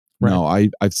 Right. No,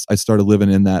 I started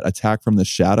living in that attack from the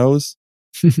shadows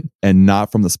and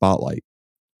not from the spotlight.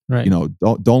 Right. You know,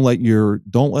 you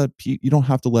don't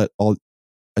have to let all.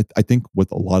 I think what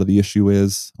a lot of the issue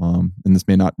is, and this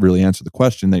may not really answer the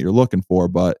question that you're looking for,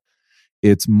 but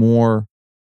it's more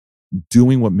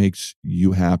doing what makes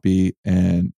you happy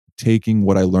and taking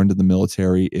what I learned in the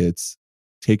military. It's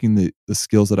taking the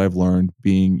skills that I've learned,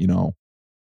 being, you know,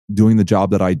 doing the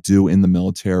job that I do in the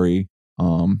military,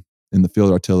 in the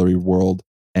field artillery world,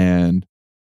 and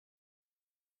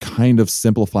kind of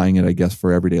simplifying it, I guess,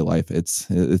 for everyday life. It's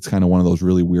kind of one of those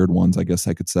really weird ones, I guess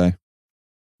I could say.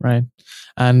 Right.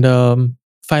 And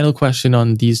final question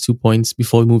on these 2 points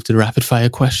before we move to the rapid fire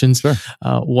questions. Sure.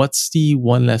 What's the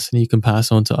one lesson you can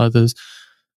pass on to others?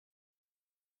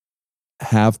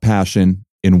 Have passion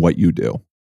in what you do.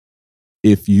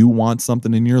 If you want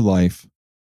something in your life,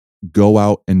 go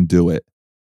out and do it.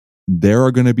 There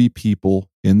are going to be people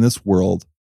in this world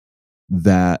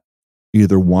that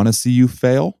either want to see you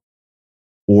fail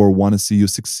or want to see you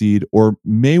succeed, or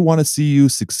may want to see you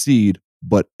succeed,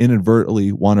 but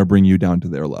inadvertently want to bring you down to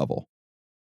their level.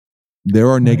 There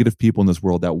are negative people in this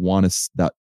world that want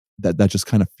to, that just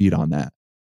kind of feed on that.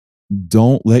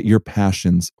 Don't let your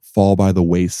passions fall by the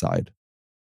wayside.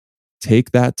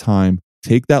 Take that time,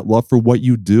 take that love for what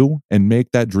you do, and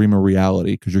make that dream a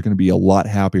reality, because you're going to be a lot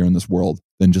happier in this world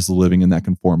than just living in that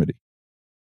conformity.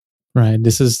 Right.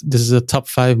 This is a top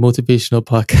 5 motivational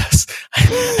podcast.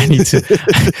 I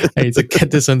need to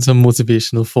get this on some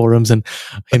motivational forums and,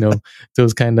 you know,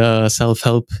 those kind of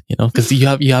self-help, you know, because you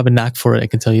have a knack for it. I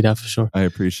can tell you that for sure. I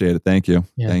appreciate it. Thank you.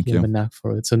 Yeah, Thank you. have a knack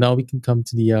for it. So now we can come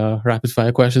to the rapid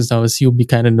fire questions. Now I assume you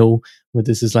kind of know what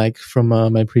this is like from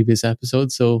my previous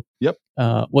episode. So yep.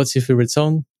 What's your favorite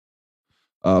song?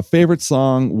 Favorite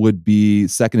song would be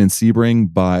Second and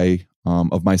Sebring by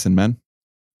Of Mice and Men.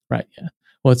 Right. Yeah.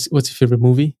 What's your favorite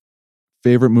movie?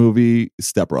 Favorite movie,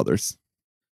 Step Brothers.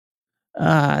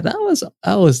 That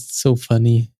was so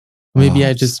funny. Maybe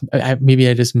I just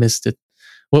missed it.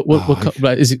 What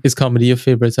is comedy your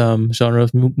favorite genre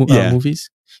of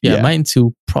movies? Yeah, mine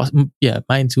too.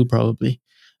 Mine too. Probably.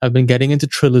 I've been getting into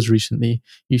thrillers recently.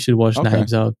 You should watch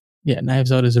Knives Out. Yeah,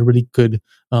 Knives Out is a really good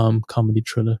comedy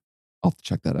thriller. I'll have to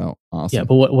check that out. Awesome. Yeah,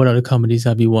 but what other comedies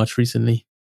have you watched recently?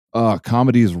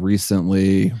 Comedies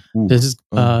recently. Ooh. This is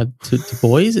The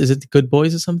Boys. Is it The Good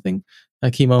Boys or something?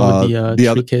 That came out with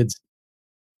the three kids.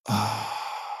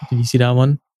 Did you see that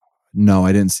one? No,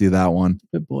 I didn't see that one.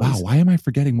 Good Boys. Wow, why am I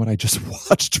forgetting what I just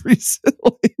watched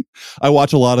recently? I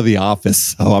watch a lot of The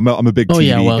Office, so I'm a big TV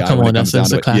guy. Come on, that's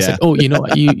a classic. Yeah. Oh, you know,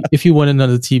 if you want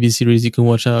another TV series, you can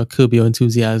watch Curb Your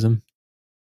Enthusiasm.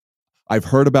 I've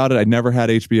heard about it. I never had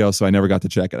HBO, so I never got to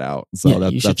check it out. So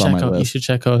that's on my list. You should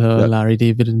check out Larry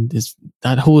David, and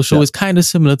that whole show is kind of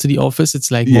similar to The Office. It's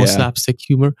like more slapstick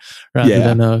humor rather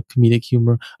than comedic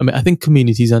humor. I mean, I think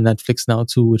Community is on Netflix now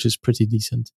too, which is pretty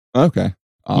decent. Okay,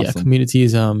 awesome. Yeah, Community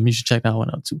is you should check that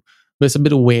one out too. But it's a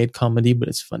bit of weird comedy, but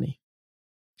it's funny.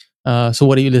 So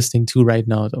what are you listening to right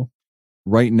now, though?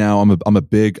 Right now,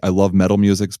 I love metal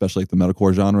music, especially like the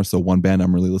metalcore genre. So one band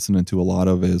I'm really listening to a lot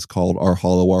of is called Our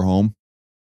Hollow, Our Home.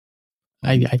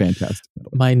 Fantastic.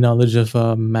 My knowledge of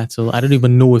metal, I don't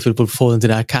even know if it will fall into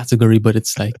that category, but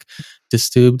it's like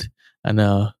Disturbed and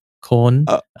Korn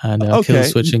and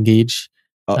Killswitch Engage.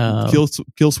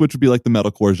 Killswitch would be like the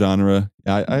metalcore genre.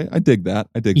 I dig that.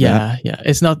 that. Yeah.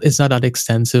 It's not that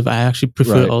extensive. I actually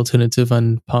prefer alternative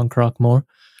and punk rock more.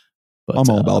 But, I'm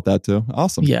all about that too.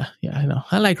 Awesome. Yeah, I know.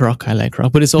 I like rock,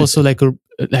 but it's also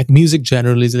like music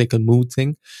generally is like a mood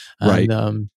thing. And,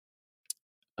 right.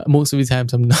 Most of the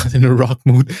times I'm not in a rock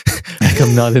mood. Like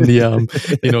I'm not in the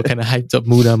kind of hyped up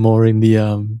mood. I'm more in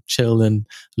the chill and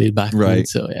laid back mood.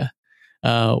 So yeah.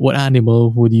 What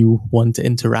animal would you want to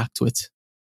interact with?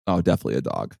 Oh, definitely a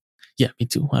dog. Yeah, me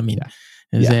too. I mean,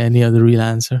 is there any other real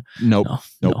answer? Nope.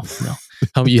 No.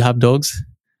 How you have dogs?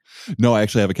 No, I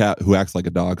actually have a cat who acts like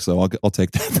a dog, so I'll take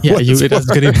that. Yeah, that's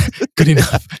good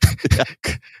enough.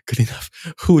 Good enough.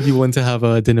 Who would you want to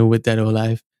have dinner with, dead or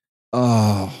alive?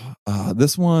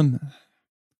 This one,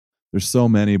 there's so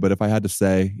many, but if I had to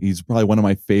say, he's probably one of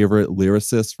my favorite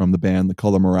lyricists from the band The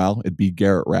Color Morale. It'd be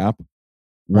Garrett Rapp.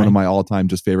 One of my all-time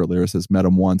just favorite lyricists. Met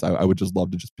him once. I would just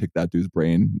love to just pick that dude's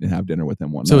brain and have dinner with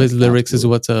him one night. So his lyrics is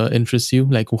what interests you?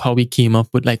 Like how he came up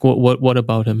with, like what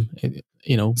about him?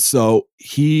 You know? So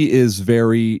he is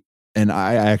very, and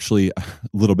I actually, a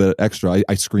little bit extra,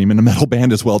 I scream in a metal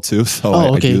band as well too. So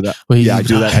I do that. Well, I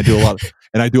do that.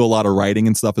 I do a lot of writing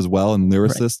and stuff as well, and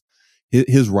lyricist.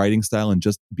 his writing style and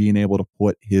just being able to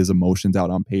put his emotions out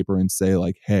on paper and say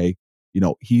like, hey,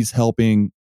 he's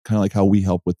helping, kind of like how we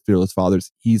help with Fearless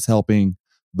Fathers. He's helping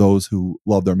those who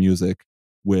love their music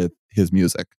with his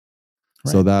music.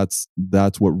 Right. So that's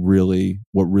what really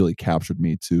captured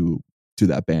me to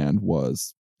that band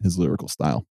was his lyrical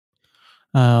style.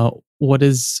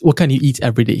 What can you eat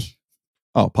every day?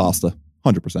 Oh, pasta.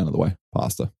 100% of the way.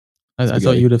 Pasta. I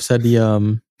thought you would have said the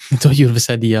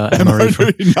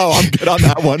MRE. No, I'm good on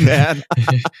that one, man.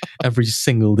 Every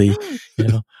single day.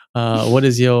 What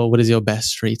is your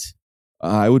best trait?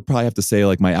 I would probably have to say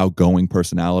like my outgoing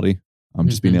personality.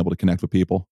 Just being able to connect with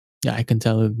people. Yeah, I can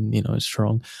tell it's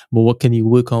strong. But what can you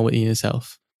work on within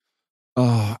yourself?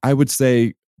 I would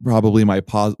say probably my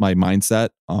mindset.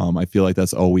 I feel like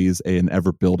that's always an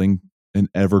ever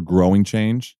growing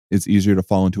change. It's easier to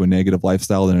fall into a negative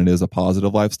lifestyle than it is a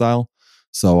positive lifestyle.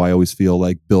 So I always feel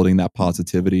like building that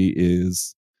positivity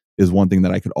is one thing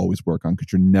that I could always work on,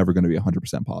 because you're never going to be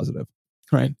 100% positive.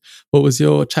 Right. What was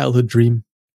your childhood dream?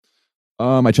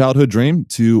 My childhood dream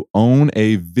to own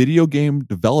a video game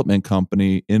development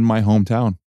company in my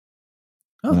hometown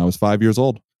when I was 5 years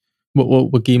old.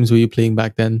 What games were you playing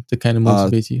back then to kind of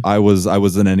motivate you? I was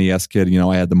an NES kid.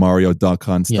 I had the Mario Duck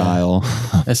Hunt style.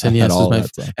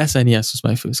 SNES was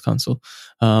my first console.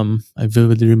 I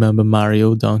vividly remember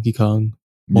Mario, Donkey Kong,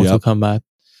 Mortal Kombat.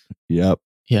 Yep.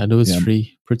 Yeah, those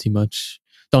three pretty much.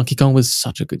 Donkey Kong was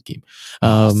such a good game.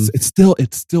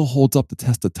 It still holds up the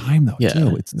test of time though.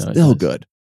 Too. It's still good.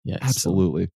 Yeah,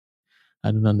 absolutely.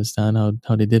 I don't understand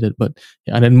how they did it, but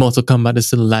and then Mortal Kombat is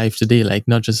still alive today. Like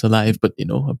not just alive, but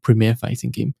a premier fighting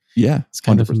game. Yeah, it's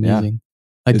kind of amazing.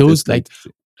 Yeah. Like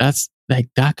that's like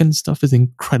that kind of stuff is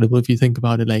incredible if you think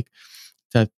about it. Like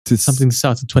that something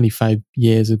started 25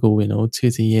 years ago,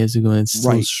 30 years ago, and it's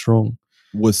still strong.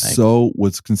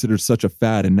 Was considered such a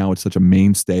fad, and now it's such a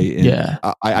mainstay. And yeah,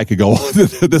 I could go on.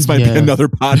 This might be another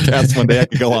podcast one day. I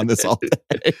could go on this all day.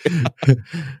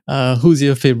 Who's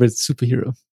your favorite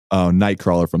superhero? Oh,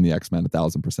 Nightcrawler from the X-Men,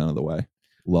 1,000% of the way.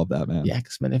 Love that, man. The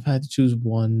X-Men. If I had to choose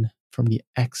one from the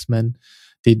X-Men,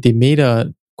 they made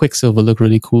a Quicksilver look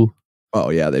really cool. Oh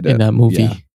yeah, they did in that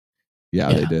movie.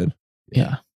 Yeah, they did.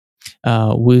 Yeah.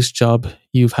 Worst job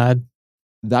you've had?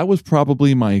 That was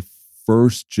probably my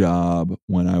first job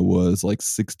when I was like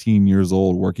 16 years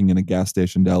old, working in a gas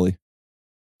station deli.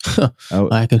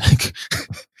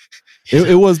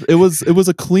 It was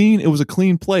a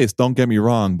clean place. Don't get me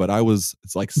wrong, but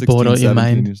it's like 16, bored out 17 your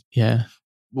mind. years. Yeah.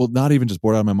 Well, not even just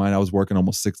bored out of my mind. I was working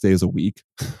almost 6 days a week,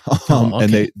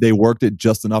 and they worked it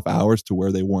just enough hours to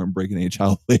where they weren't breaking any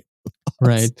child labor.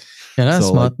 Right. Yeah, that's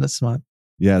smart. That's smart.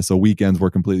 Yeah. So weekends were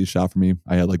completely shot for me.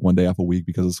 I had like one day off a week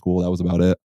because of school. That was about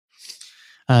it.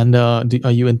 And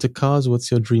are you into cars? What's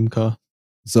your dream car?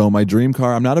 So my dream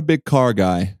car, I'm not a big car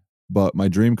guy, but my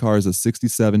dream car is a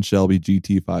 67 Shelby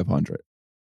GT 500.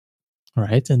 All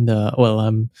right. And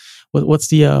what's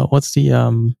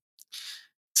the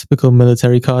typical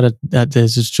military car that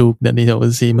there's this joke that they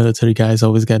always say military guys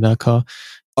always get that car?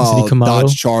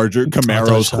 Dodge Charger,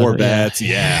 Camaros, Corvettes.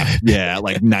 Yeah.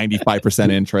 Like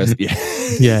 95% interest.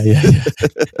 Yeah.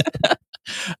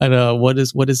 And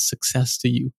what is success to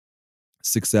you?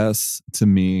 Success to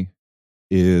me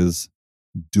is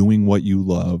doing what you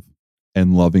love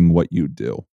and loving what you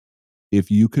do.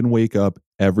 If you can wake up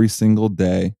every single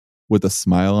day with a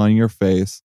smile on your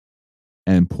face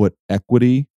and put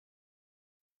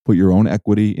your own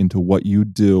equity into what you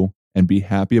do and be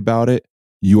happy about it,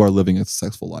 you are living a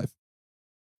successful life.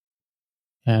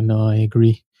 Yeah, no, I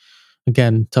agree.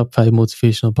 Again, top 5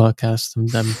 motivational podcast.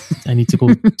 I need to go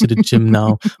to the gym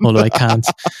now, although I can't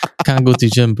go to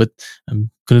the gym, but I'm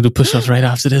gonna do push-ups right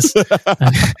after this.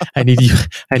 And I need you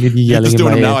yelling in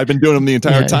my ear. Now. I've been doing them the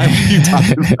entire time.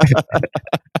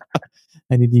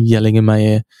 I need you yelling in my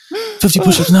ear. 50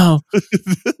 push-ups now.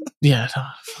 Yeah. Oh,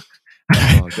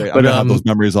 great. I'm gonna have those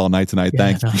memories all night tonight.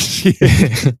 Thanks.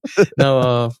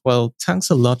 Well, thanks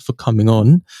a lot for coming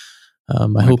on.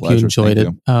 I hope you enjoyed it.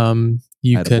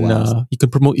 You can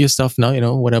promote your stuff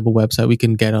now, whatever website we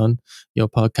can get on your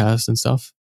podcast and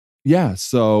stuff. Yeah.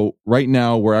 So right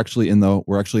now we're actually in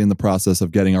the process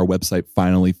of getting our website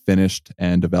finally finished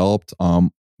and developed.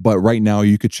 But right now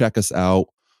you could check us out.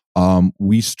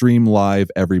 We stream live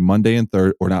every Monday and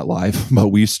Thursday, or not live, but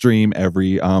we stream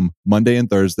every Monday and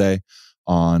Thursday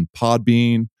on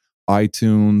Podbean,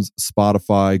 iTunes,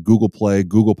 Spotify, Google Play,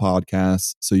 Google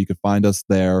Podcasts. So you can find us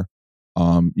there.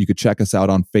 You could check us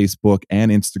out on Facebook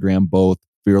and Instagram, both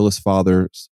Fearless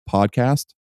Fathers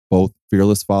Podcast, on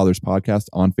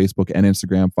Facebook and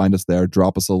Instagram. Find us there.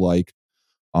 Drop us a like.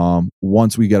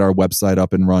 Once we get our website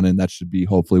up and running, that should be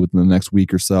hopefully within the next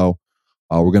week or so.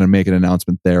 we're going to make an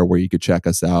announcement there where you could check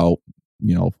us out.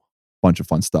 Bunch of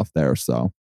fun stuff there.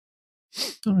 So,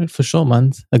 all right, for sure,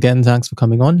 man. Again, thanks for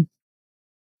coming on.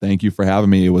 Thank you for having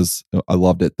me. I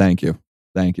loved it. Thank you.